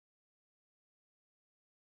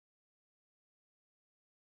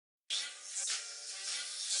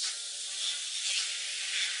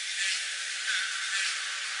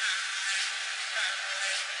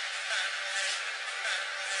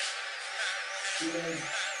Can I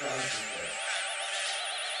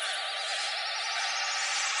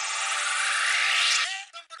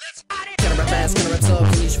rap fast, can I rap slow,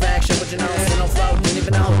 can each faction, what you know, so no flow, didn't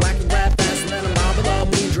even know, I can rap fast and then I'm all below,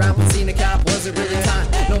 me dropping, seen a cop, wasn't really time,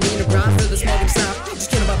 no mean to grind for the smoking sound, just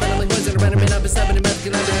kidding about battling words and a random up and 7 in